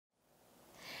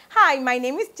Hi, my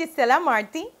name is Gisela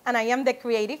Marti, and I am the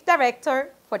Creative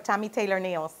Director for Tammy Taylor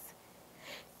Nails.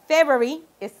 February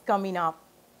is coming up,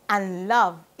 and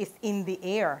love is in the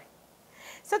air.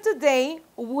 So today,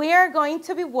 we're going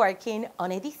to be working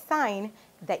on a design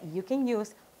that you can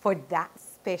use for that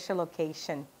special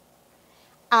occasion.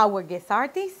 Our guest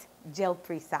artist,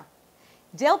 Gelprisa.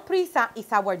 Gelprisa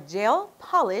is our gel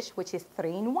polish, which is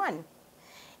 3-in-1.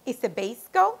 It's a base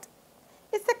coat,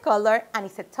 it's a color, and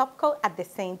it's a top coat at the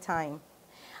same time.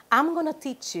 I'm going to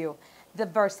teach you the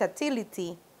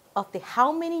versatility of the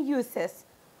how many uses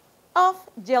of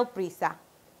Gelprisa.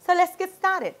 So let's get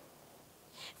started.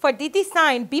 For this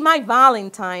design, Be My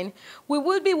Valentine, we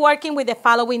will be working with the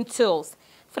following tools.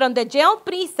 From the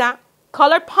Gelprisa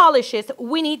color polishes,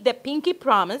 we need the Pinky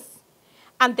Promise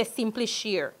and the Simply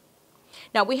Sheer.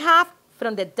 Now we have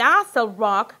from the Dazzle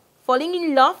Rock Falling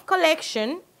in Love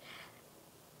collection,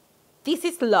 this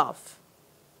is Love.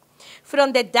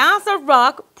 From the Dazzle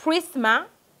Rock Prizma,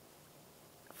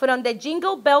 from the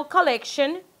Jingle Bell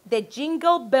collection, the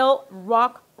Jingle Bell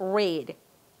Rock Red.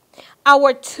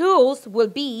 Our tools will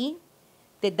be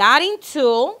the dotting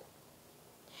tool,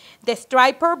 the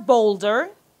striper boulder,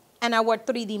 and our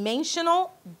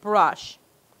three-dimensional brush.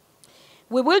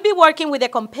 We will be working with a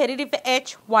competitive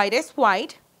edge white as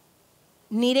white,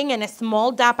 needing in a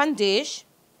small dampened dish.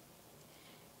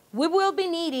 We will be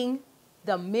needing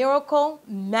the Miracle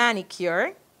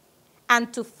Manicure,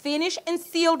 and to finish and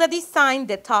seal the design,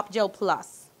 the Top Gel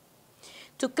Plus.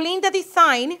 To clean the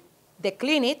design, the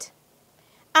Clean It,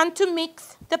 and to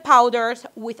mix the powders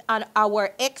with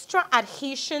our extra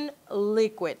adhesion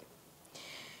liquid.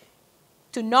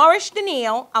 To nourish the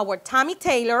nail, our Tammy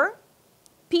Taylor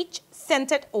peach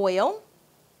scented oil.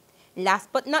 Last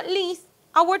but not least,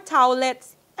 our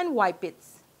towelettes and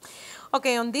wipe-its.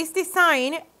 Okay, on this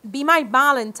design, Be My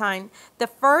Valentine, the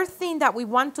first thing that we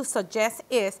want to suggest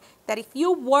is that if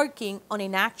you're working on a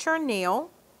natural nail,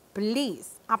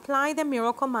 please apply the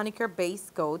Miracle Manicure base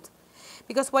coat,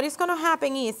 because what is going to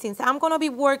happen is, since I'm going to be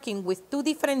working with two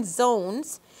different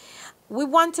zones, we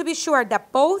want to be sure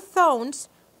that both zones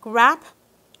grab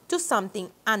to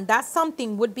something, and that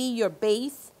something would be your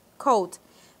base coat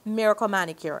Miracle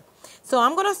Manicure. So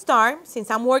I'm going to start,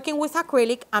 since I'm working with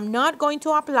acrylic, I'm not going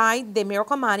to apply the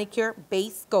Miracle Manicure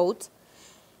base coat,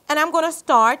 and I'm going to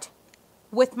start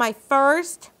with my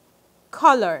first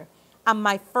color, and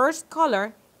my first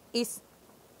color is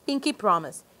Pinky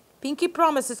Promise. Pinky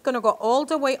Promise is going to go all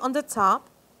the way on the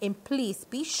top, and please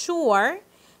be sure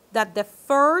that the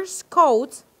first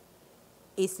coat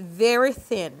is very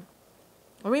thin.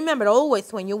 Remember,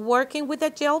 always when you're working with a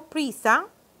Gelprisa,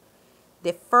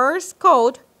 the first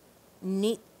coat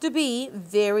needs to be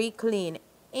very clean.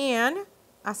 And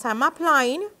as I'm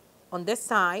applying on the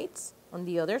sides, on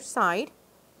the other side,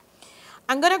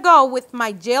 I'm going to go with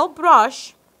my gel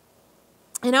brush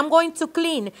and I'm going to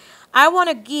clean. I want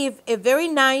to give a very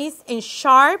nice and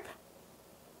sharp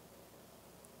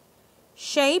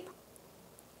shape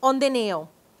on the nail.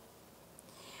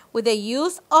 With the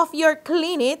use of your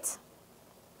Clean It,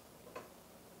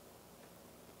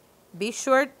 be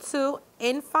sure to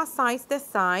emphasize the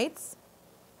sides.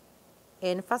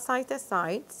 Emphasize the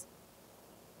sides.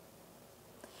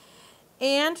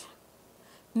 And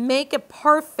make a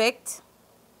perfect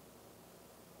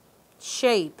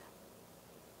shape.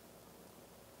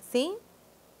 See?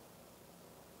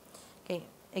 Okay,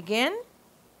 again,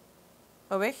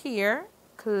 over here,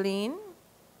 clean.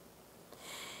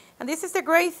 And this is the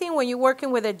great thing when you're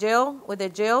working with a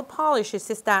gel polishes,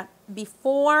 is that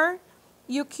before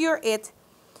you cure it,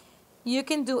 you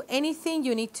can do anything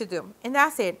you need to do. And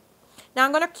that's it. Now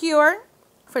I'm going to cure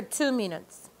for 2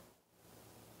 minutes.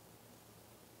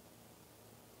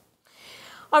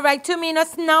 All right, 2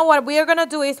 minutes. Now what we are going to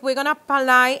do is we're going to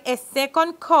apply a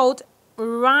second coat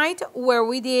right where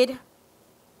we did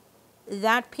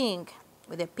that pink.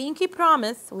 With the Pinky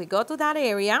Promise, we go to that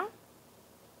area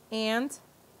and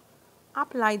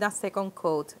apply that second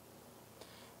coat.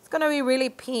 It's going to be really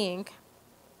pink.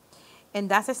 And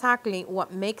that's exactly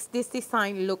what makes this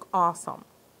design look awesome.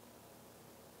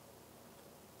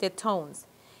 The tones.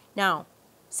 Now,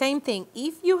 same thing.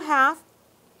 If you have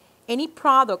any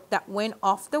product that went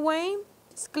off the way,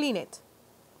 just clean it.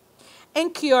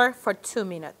 And cure for 2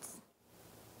 minutes.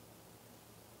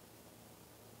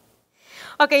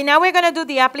 Okay, now we're going to do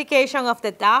the application of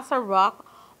the Dazzle Rock,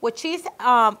 which is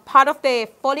part of the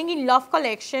Falling in Love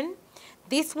collection.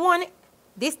 This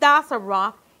Dazzle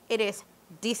Rock,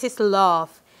 This is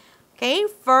Love. Okay,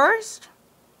 first,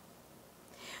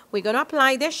 we're going to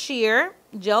apply the sheer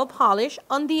gel polish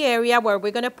on the area where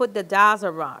we're going to put the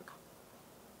Dazzle Rock.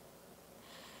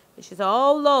 which is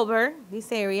all over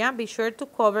this area. Be sure to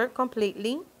cover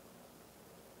completely.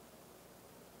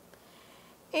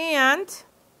 And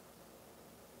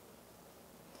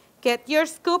get your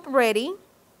scoop ready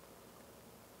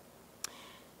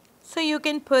so you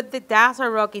can put the Dazzle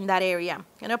rock in that area. I'm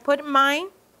gonna put mine.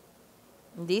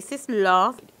 This is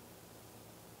Love.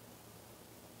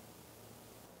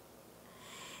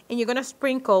 And you're gonna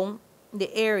sprinkle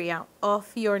the area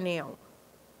of your nail.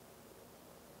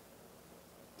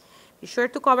 Be sure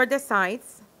to cover the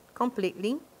sides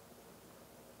completely.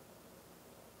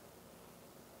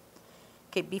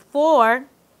 Okay, before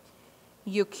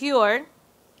you cure,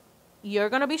 you're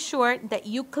gonna be sure that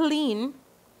you clean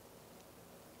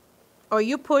or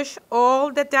you push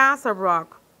all the Dazzle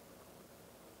rock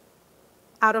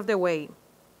out of the way.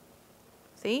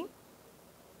 See?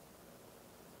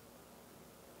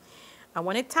 I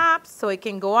want it tapped so it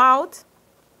can go out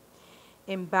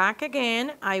and back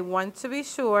again. I want to be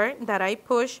sure that I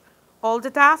push all the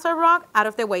Dazzle rock out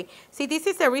of the way. See, this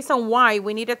is the reason why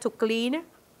we needed to clean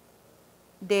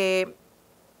the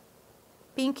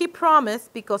Pinky Promise,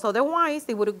 because otherwise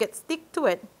it would get stick to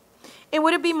it. It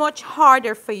would be much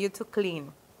harder for you to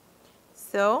clean.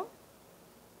 So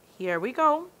here we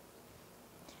go.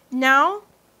 Now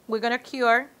we're gonna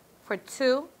cure for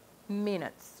 2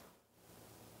 minutes.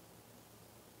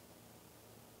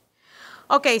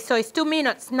 Okay, so it's 2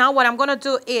 minutes. Now what I'm gonna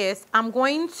do is I'm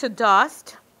going to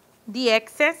dust the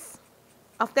excess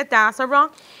of the Dazzle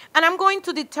rock, and I'm going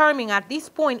to determine at this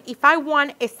point if I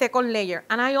want a second layer,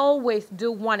 and I always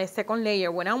do want a second layer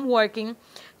when I'm working,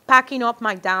 packing up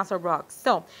my Dazzle rocks.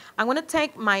 So I'm gonna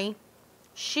take my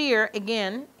shear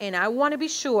again, and I wanna be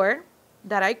sure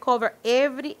that I cover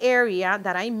every area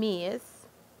that I miss.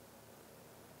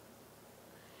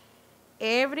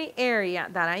 Every area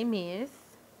that I miss.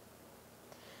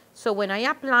 So when I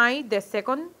apply the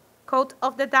second coat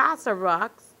of the Dazzle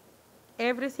rocks,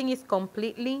 everything is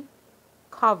completely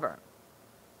covered.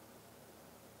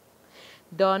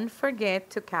 Don't forget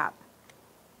to cap.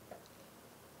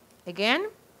 Again,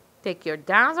 take your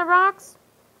Dazzle rocks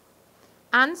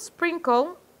and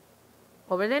sprinkle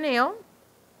over the nail,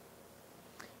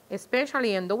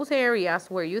 especially in those areas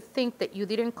where you think that you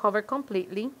didn't cover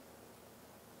completely.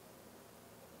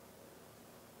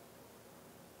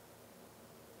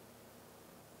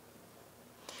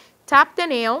 Tap the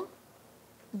nail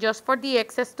just for the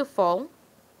excess to fall.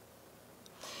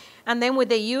 And then with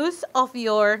the use of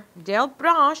your gel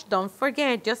brush, don't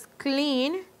forget, just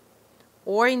clean,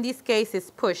 or in this case it's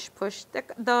push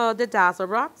the Dazzle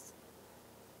rocks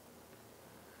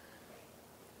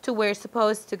to where it's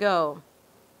supposed to go.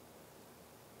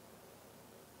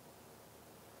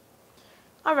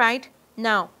 All right,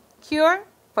 now cure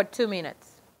for 2 minutes.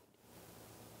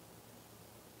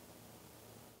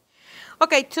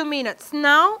 Okay, 2 minutes.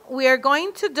 Now we are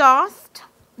going to dust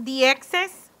the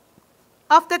excess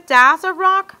of the Dazzle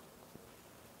rock.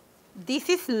 This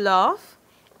is Love.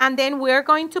 And then we're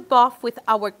going to buff with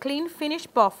our clean finish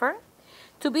buffer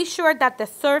to be sure that the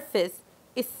surface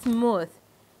is smooth,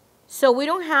 so we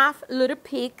don't have little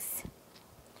peaks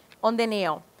on the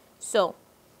nail. So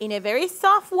in a very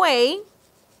soft way,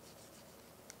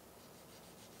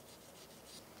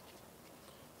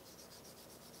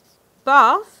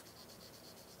 buff.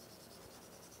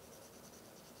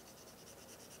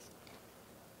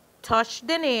 Touch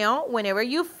the nail whenever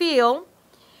you feel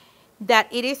that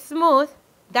it is smooth.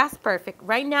 That's perfect.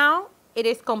 Right now, it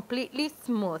is completely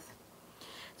smooth.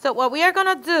 So what we are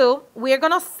gonna do, we are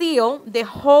gonna seal the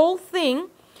whole thing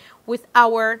with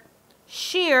our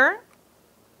sheer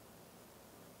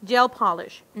gel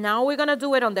polish. Now we're gonna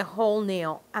do it on the whole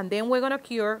nail, and then we're gonna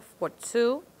cure for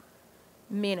 2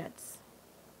 minutes.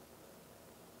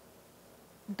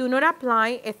 Do not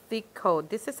apply a thick coat.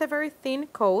 This is a very thin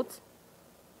coat,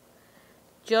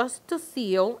 just to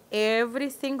seal every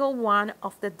single one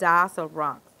of the Dazzle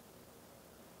rocks.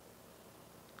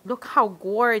 Look how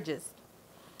gorgeous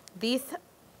this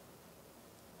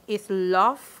is.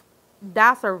 Love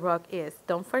Dazzle rock is.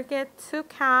 Don't forget to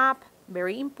cap,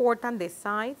 very important, the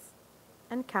sides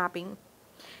and capping.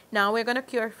 Now we're gonna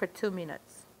cure for 2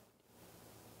 minutes.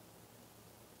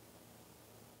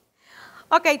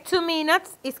 Okay, 2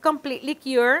 minutes is completely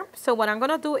cured. So what I'm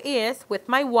gonna do is, with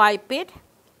my wipe it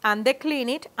and the clean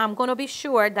it, I'm gonna be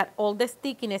sure that all the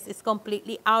stickiness is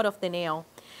completely out of the nail.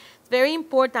 It's very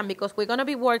important because we're gonna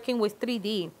be working with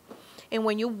 3D. And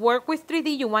when you work with 3D,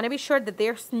 you wanna be sure that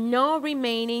there's no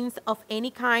remainings of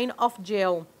any kind of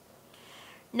gel.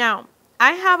 Now,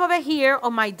 I have over here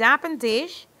on my dampened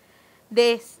dish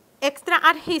this extra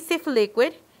adhesive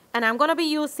liquid, and I'm gonna be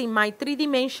using my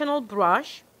 3-dimensional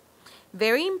brush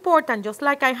Very important, just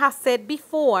like I have said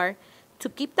before, to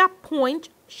keep that point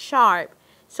sharp.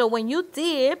 So when you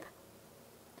dip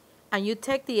and you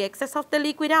take the excess of the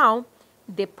liquid out,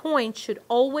 the point should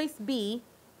always be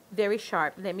very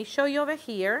sharp. Let me show you over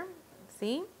here.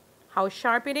 See how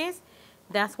sharp it is?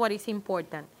 That's what is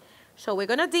important. So we're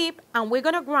gonna dip and we're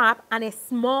gonna grab a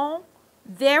small,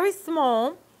 very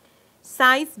small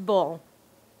size ball.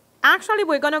 Actually,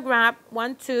 we're gonna grab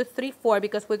 1, 2, 3, 4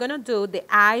 because we're gonna do the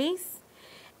eyes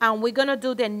and we're gonna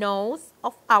do the nose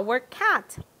of our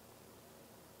cat.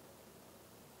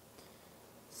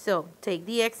 So take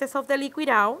the excess of the liquid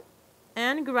out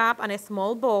and grab a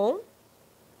small bowl.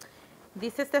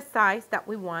 This is the size that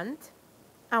we want,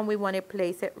 and we want to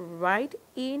place it right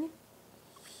in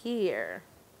here.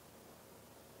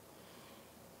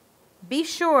 Be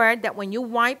sure that when you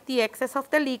wipe the excess of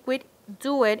the liquid,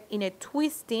 do it in a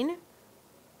twisting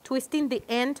the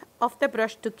end of the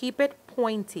brush to keep it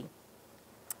pointy.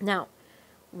 Now,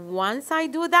 once I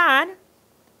do that,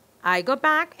 I go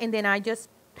back and then I just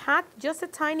pat just a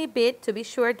tiny bit to be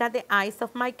sure that the eyes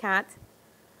of my cat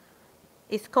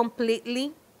is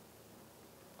completely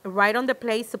right on the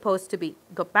place supposed to be.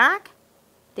 Go back,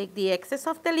 take the excess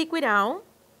of the liquid out,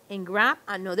 and grab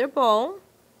another bowl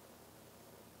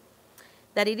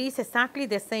that it is exactly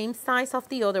the same size of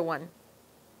the other one.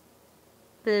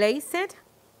 Place it,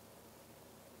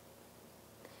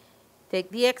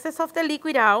 take the excess of the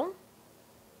liquid out,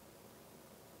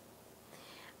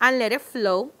 and let it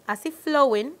flow. As it's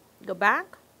flowing, go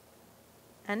back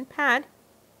and pat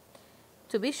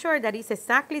to be sure that it's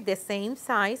exactly the same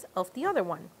size of the other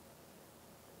one.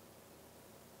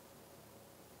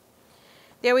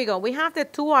 There we go. We have the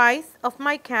two eyes of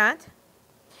my cat.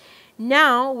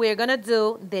 Now we're gonna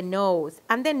do the nose.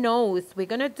 And the nose, we're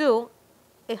gonna do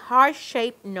a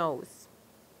heart-shaped nose.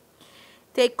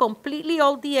 Take completely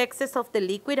all the excess of the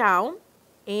liquid out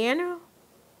and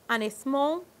a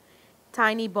small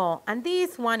tiny ball. And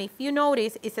this one, if you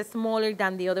notice, is smaller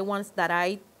than the other ones that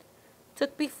I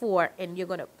took before. And you're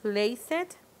gonna place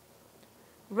it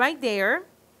right there.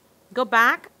 Go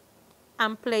back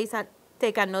and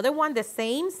take another one the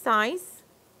same size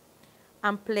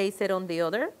and place it on the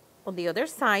other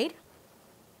side.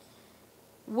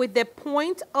 With the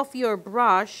point of your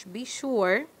brush, be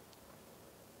sure,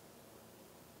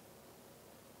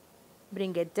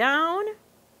 bring it down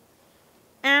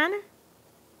and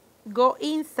go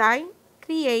inside,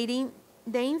 creating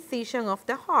the incision of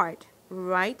the heart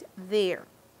right there.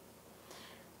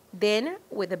 Then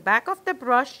with the back of the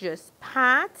brush, just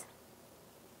pat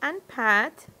and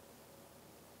pat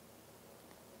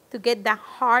to get the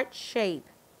heart shape.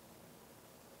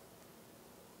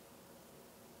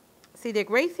 See, the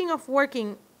great thing of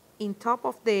working in top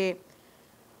of the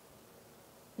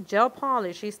gel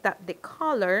polish is that the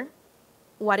color,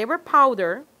 whatever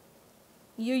powder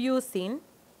you're using,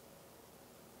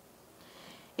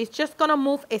 it's just gonna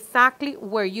move exactly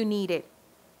where you need it.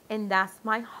 And that's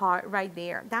my heart right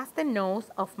there. That's the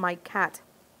nose of my cat.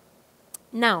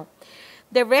 Now,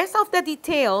 the rest of the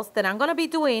details that I'm gonna be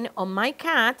doing on my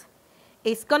cat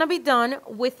is gonna be done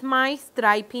with my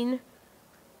striping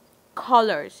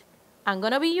colors. I'm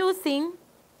gonna be using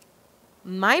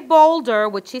my Boulder,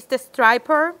 which is the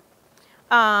striper,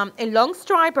 a long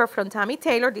striper from Tammy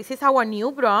Taylor. This is our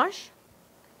new brush.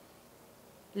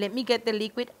 Let me get the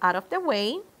liquid out of the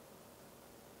way.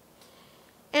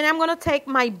 And I'm gonna take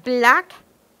my black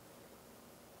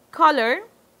color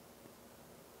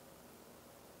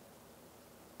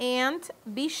and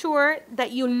be sure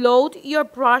that you load your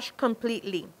brush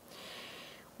completely.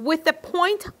 With the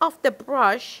point of the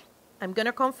brush, I'm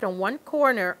gonna come from one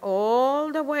corner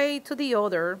all the way to the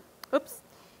other. Oops.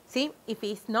 See, if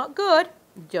it's not good,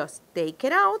 just take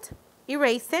it out,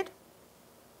 erase it,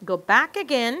 go back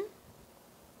again,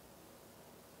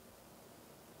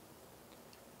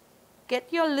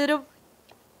 get your little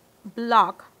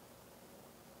block,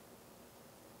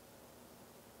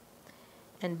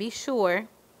 and be sure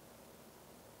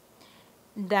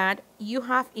that you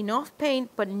have enough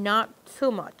paint but not too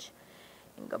much.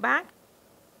 And go back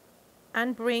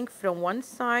and bring from one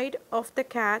side of the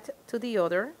cat to the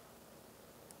other.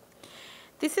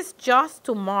 This is just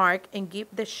to mark and give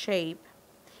the shape.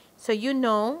 So you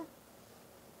know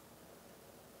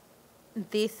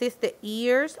this is the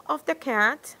ears of the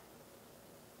cat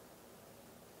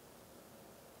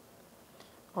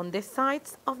on the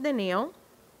sides of the nail.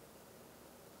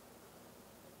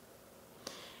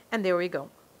 And there we go.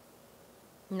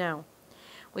 Now,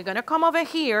 we're gonna come over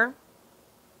here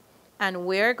and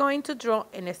we're going to draw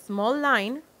in a small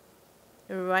line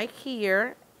right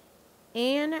here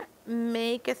and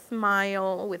make a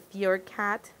smile with your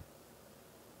cat.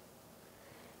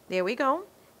 There we go.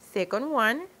 Second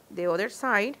one, the other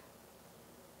side.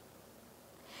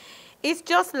 It's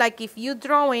just like if you're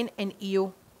drawing an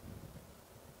U.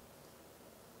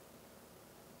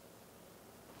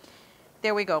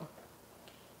 There we go.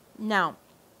 Now,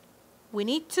 we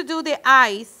need to do the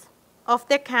eyes of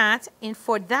the cat, and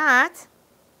for that,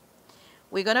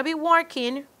 we're going to be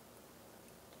working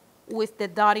with the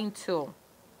dotting tool.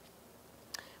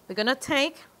 We're going to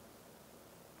take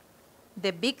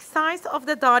the big size of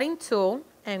the dotting tool,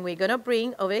 and we're going to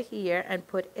bring over here and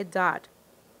put a dot.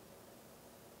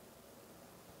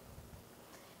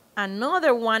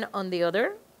 Another one on the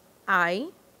other eye.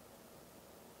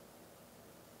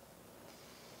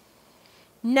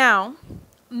 Now,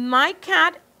 my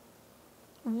cat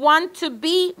wants to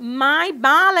be my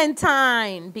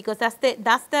Valentine because that's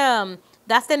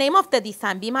the name of the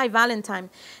design, Be My Valentine.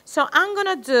 So I'm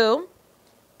gonna do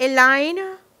a line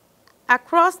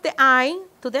across the eye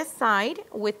to the side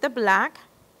with the black,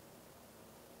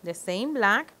 the same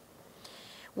black,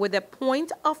 with the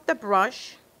point of the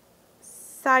brush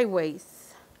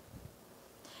sideways.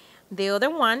 The other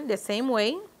one, the same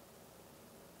way,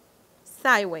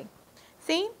 sideways.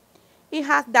 See, it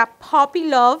has that puppy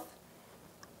love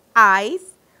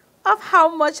eyes of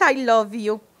how much I love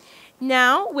you.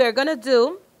 Now we're gonna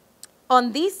do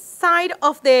on this side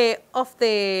of the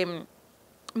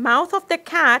mouth of the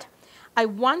cat. I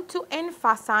want to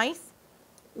emphasize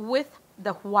with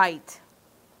the white.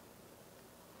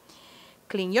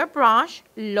 Clean your brush,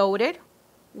 load it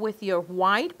with your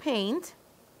white paint.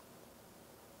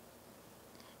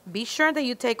 Be sure that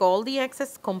you take all the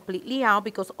excess completely out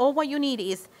because all what you need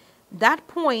is that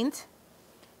point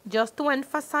just to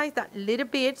emphasize that little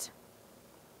bit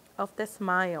of the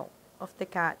smile of the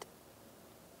cat.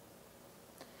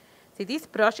 See, this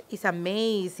brush is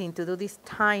amazing to do these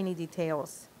tiny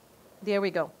details. There we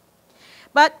go.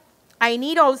 But I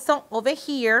need also over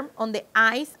here on the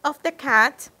eyes of the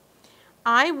cat,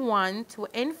 I want to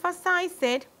emphasize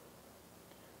it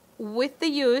with the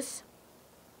use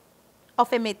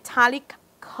of a metallic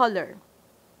color.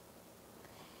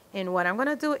 And what I'm going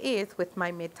to do is with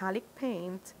my metallic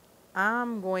paint,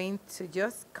 I'm going to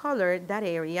just color that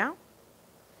area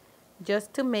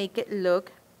just to make it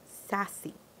look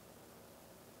sassy.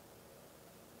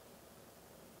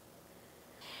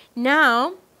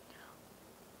 Now,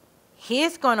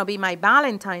 he's going to be my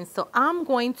Valentine, so I'm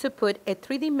going to put a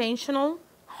three-dimensional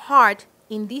heart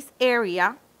in this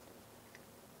area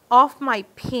of my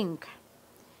pink.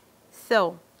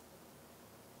 So,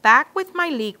 back with my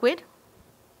liquid,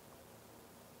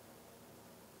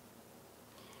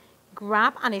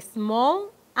 grab a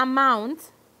small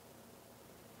amount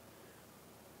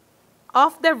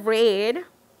of the red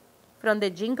from the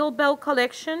Jingle Bell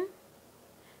collection,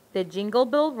 the Jingle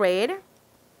Bell red,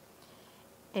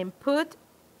 and put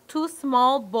 2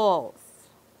 small balls.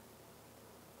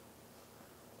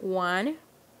 1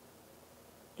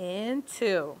 and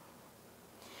 2.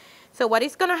 So what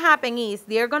is going to happen is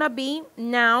they're going to be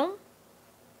now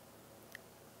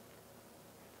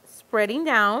spreading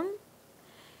down.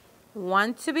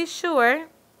 Want to be sure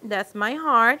that's my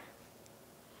heart.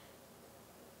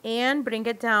 And bring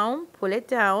it down, pull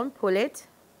it.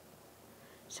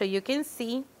 So you can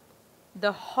see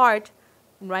the heart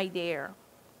right there.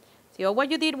 See, all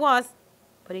what you did was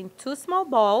put in 2 small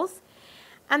balls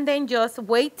and then just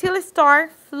wait till it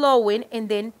starts flowing and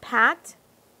then pat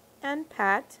and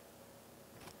pat.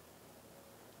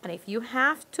 And if you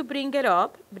have to bring it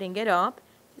up,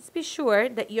 just be sure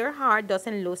that your heart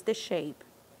doesn't lose the shape.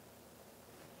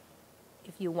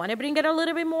 If you want to bring it a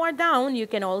little bit more down, you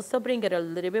can also bring it a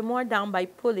little bit more down by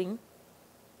pulling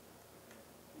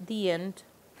the end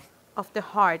of the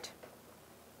heart.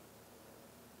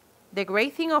 The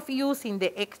great thing of using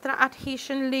the extra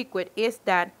adhesion liquid is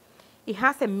that it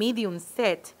has a medium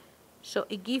set, so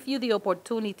it gives you the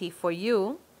opportunity for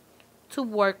you to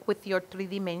work with your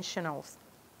 3-dimensionals.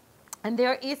 And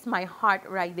there is my heart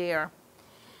right there.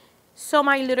 So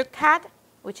my little cat,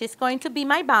 which is going to be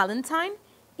my Valentine,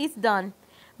 is done.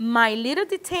 My little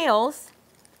details,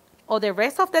 or the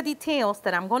rest of the details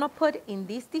that I'm going to put in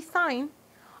this design,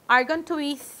 are going to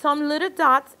be some little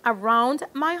dots around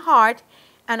my heart,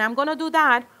 and I'm going to do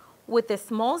that with the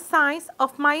small size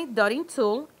of my dotting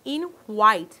tool in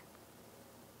white.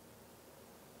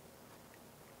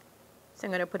 So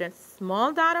I'm going to put a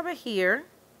small dot over here,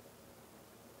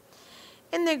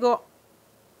 and then go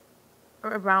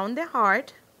around the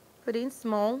heart, put in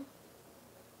small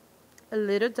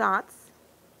little dots.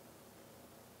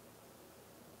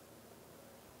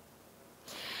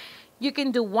 You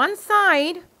can do one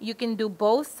side, you can do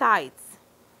both sides.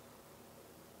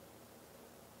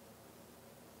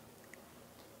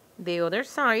 the other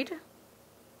side.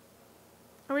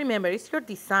 Remember, it's your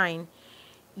design.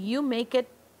 You make it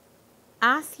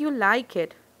as you like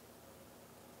it.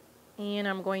 And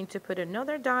I'm going to put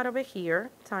another dot over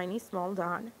here, tiny small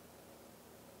dot,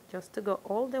 just to go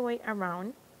all the way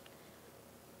around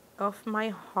of my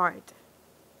heart.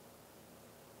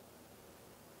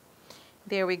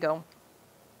 There we go.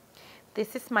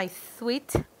 This is my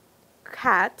sweet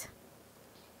cat,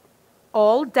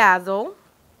 all Dazzle,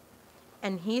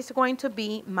 and he's going to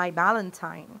be my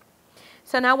Valentine.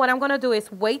 So now what I'm going to do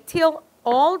is wait till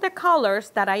all the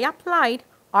colors that I applied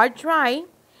are dry,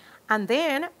 and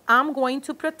then I'm going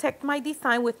to protect my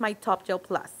design with my Top Gel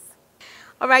Plus.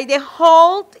 All right, the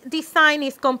whole design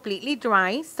is completely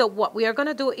dry, so what we are going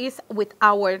to do is with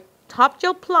our Top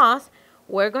Gel Plus,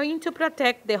 we're going to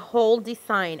protect the whole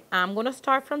design. I'm going to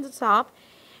start from the top.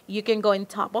 You can go on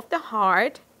top of the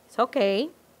heart. It's okay.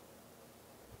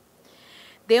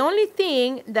 The only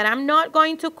thing that I'm not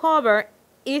going to cover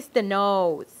is the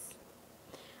nose.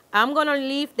 I'm going to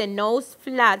leave the nose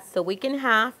flat so we can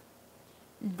have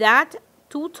that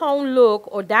two-tone look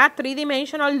or that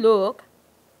three-dimensional look.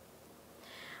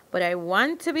 But I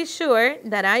want to be sure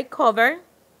that I cover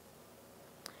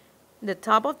the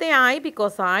top of the eye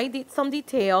because I did some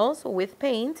details with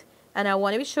paint, and I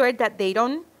want to be sure that I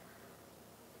don't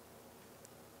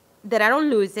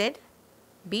lose it.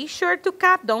 Be sure to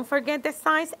cap. Don't forget the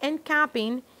size and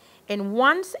capping. And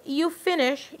once you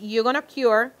finish, you're going to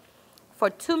cure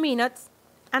for 2 minutes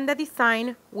and the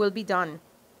design will be done.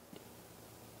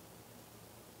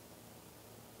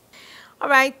 All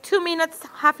right, 2 minutes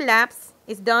have lapsed.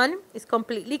 It's done. It's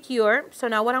completely cured. So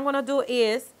now what I'm going to do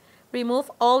is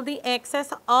remove all the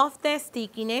excess of the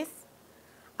stickiness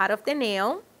out of the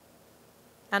nail.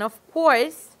 And of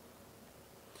course,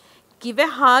 give a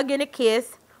hug and a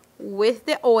kiss with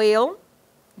the oil,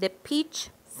 the peach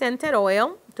scented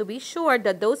oil, to be sure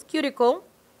that those cuticles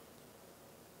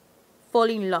fall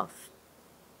in love.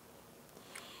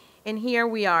 And here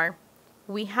we are.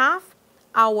 We have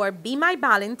our Be My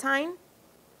Valentine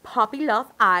Puppy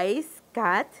Love Eyes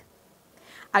cat.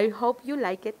 I hope you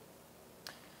like it.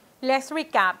 Let's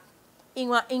recap.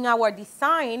 In our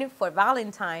design for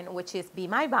Valentine, which is Be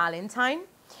My Valentine,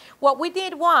 what we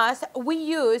did was we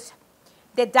used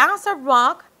the Dazzle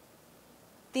Rock,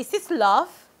 This Is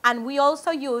Love, and we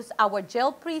also used our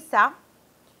Gelprisa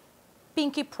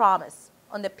Pinky Promise.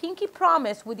 On the Pinky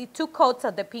Promise, we did 2 coats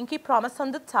of the Pinky Promise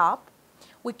on the top.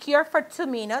 We cure for 2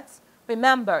 minutes.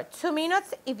 Remember, 2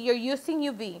 minutes if you're using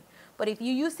UV, but if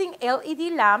you're using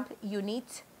LED lamp, you need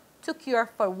to cure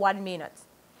for 1 minute.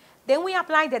 Then we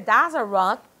apply the Dazzle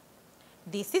Rock,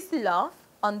 This Is Love,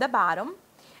 on the bottom,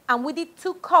 and we did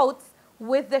 2 coats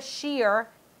with the sheer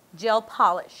gel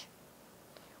polish.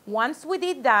 Once we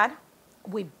did that,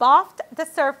 we buffed the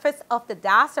surface of the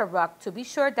Dazzle Rock to be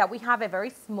sure that we have a very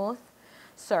smooth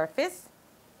surface.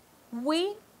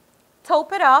 We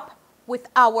top it up with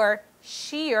our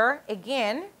sheer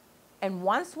again, and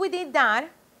once we did that,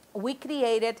 we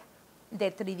created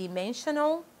the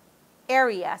three-dimensional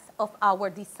areas of our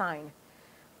design.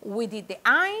 We did the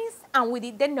eyes and we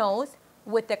did the nose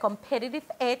with the competitive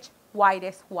edge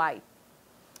whitest white.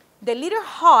 The little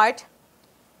heart,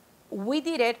 we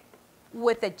did it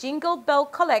with the Jingle Bell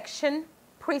Collection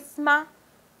Prizma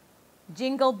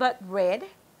Jingle Bell Red,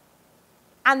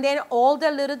 and then all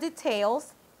the little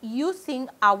details using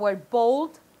our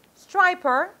bold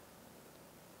striper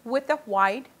with the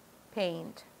white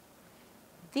paint.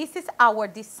 This is our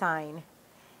design.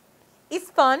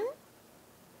 It's fun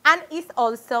and it's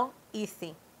also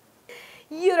easy.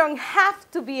 You don't have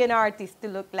to be an artist to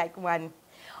look like one.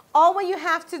 All what you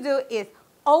have to do is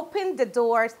open the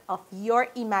doors of your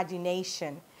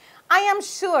imagination. I am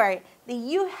sure that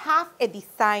you have a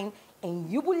design and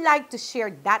you would like to share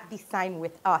that design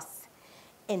with us.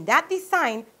 And that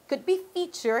design could be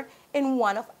featured in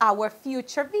one of our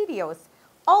future videos.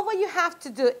 All what you have to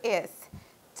do is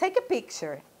take a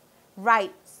picture,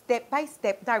 write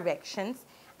step-by-step directions,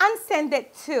 and send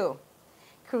it to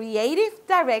Creative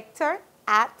Director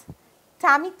at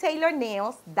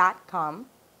TammyTaylorNails.com.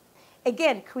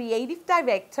 Again, Creative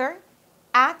Director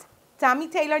at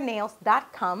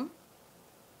TammyTaylorNails.com.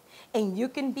 And you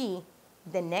can be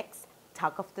the next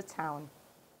talk of the town.